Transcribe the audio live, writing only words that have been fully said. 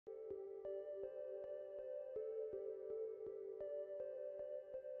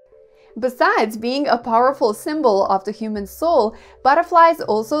Besides being a powerful symbol of the human soul, butterflies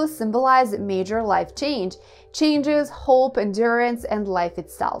also symbolize major life changes, hope, endurance, and life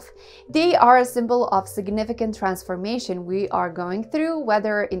itself. They are a symbol of significant transformation we are going through,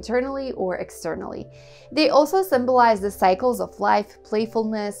 whether internally or externally. They also symbolize the cycles of life,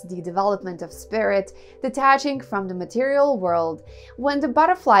 playfulness, the development of spirit, detaching from the material world. When the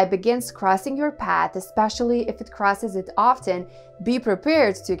butterfly begins crossing your path, especially if it crosses it often, be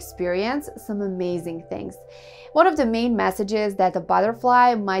prepared to experience some amazing things. One of the main messages that the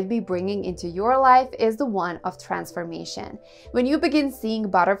butterfly might be bringing into your life is the one of transformation. When you begin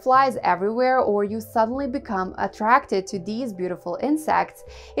seeing butterflies everywhere, or you suddenly become attracted to these beautiful insects,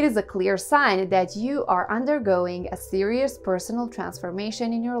 it is a clear sign that you are undergoing a serious personal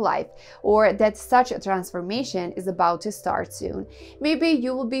transformation in your life, or that such a transformation is about to start soon. Maybe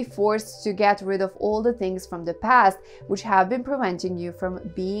you will be forced to get rid of all the things from the past which have been preventing you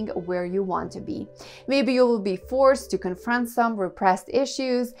from being where you want to be. Maybe you will be forced to confront some repressed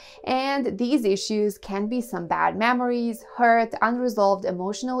issues, and these issues can be some bad memories, hurt, unresolved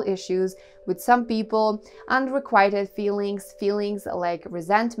emotional issues with some people, unrequited feelings like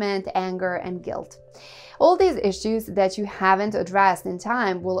resentment, anger, and guilt. All these issues that you haven't addressed in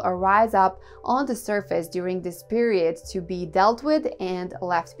time will arise up on the surface during this period to be dealt with and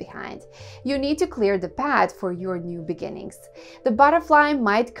left behind. You need to clear the path for your new beginnings. The butterfly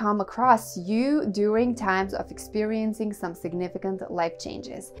might come across you during times of experiencing some significant life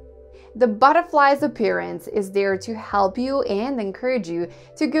changes. The butterfly's appearance is there to help you and encourage you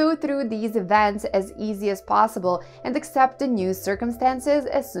to go through these events as easy as possible and accept the new circumstances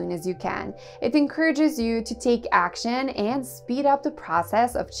as soon as you can. It encourages you to take action and speed up the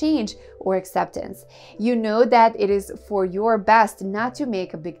process of change or acceptance. You know that it is for your best not to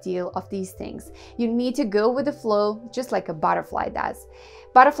make a big deal of these things. You need to go with the flow, just like a butterfly does.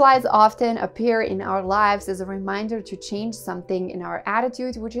 Butterflies often appear in our lives as a reminder to change something in our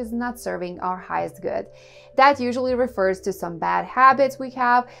attitude which is not serving our highest good. That usually refers to some bad habits we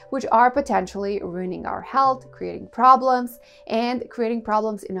have which are potentially ruining our health, creating problems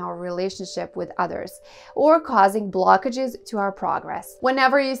in our relationship with others, or causing blockages to our progress.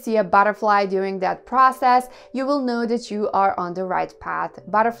 Whenever you see a butterfly during that process, you will know that you are on the right path.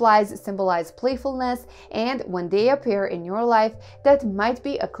 Butterflies symbolize playfulness, and when they appear in your life, that might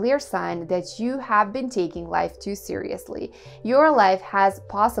be a clear sign that you have been taking life too seriously. Your life has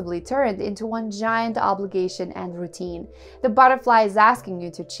possibly turned into one giant obligation and routine. The butterfly is asking you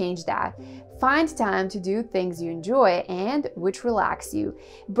to change that. Find time to do things you enjoy and which relax you.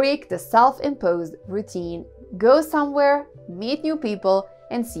 Break the self-imposed routine. Go somewhere, meet new people,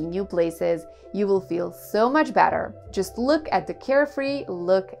 and see new places. You will feel so much better. Just look at the carefree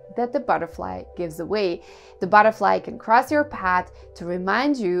look that the butterfly gives away. The butterfly can cross your path to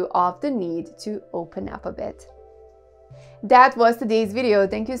remind you of the need to open up a bit. That was today's video.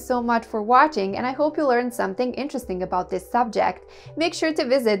 Thank you so much for watching, and I hope you learned something interesting about this subject. Make sure to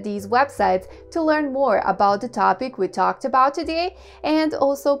visit these websites to learn more about the topic we talked about today, and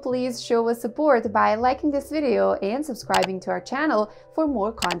also please show us support by liking this video and subscribing to our channel for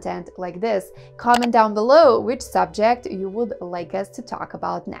more content like this. Comment down below which subject you would like us to talk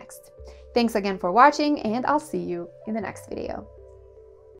about next. Thanks again for watching, and I'll see you in the next video.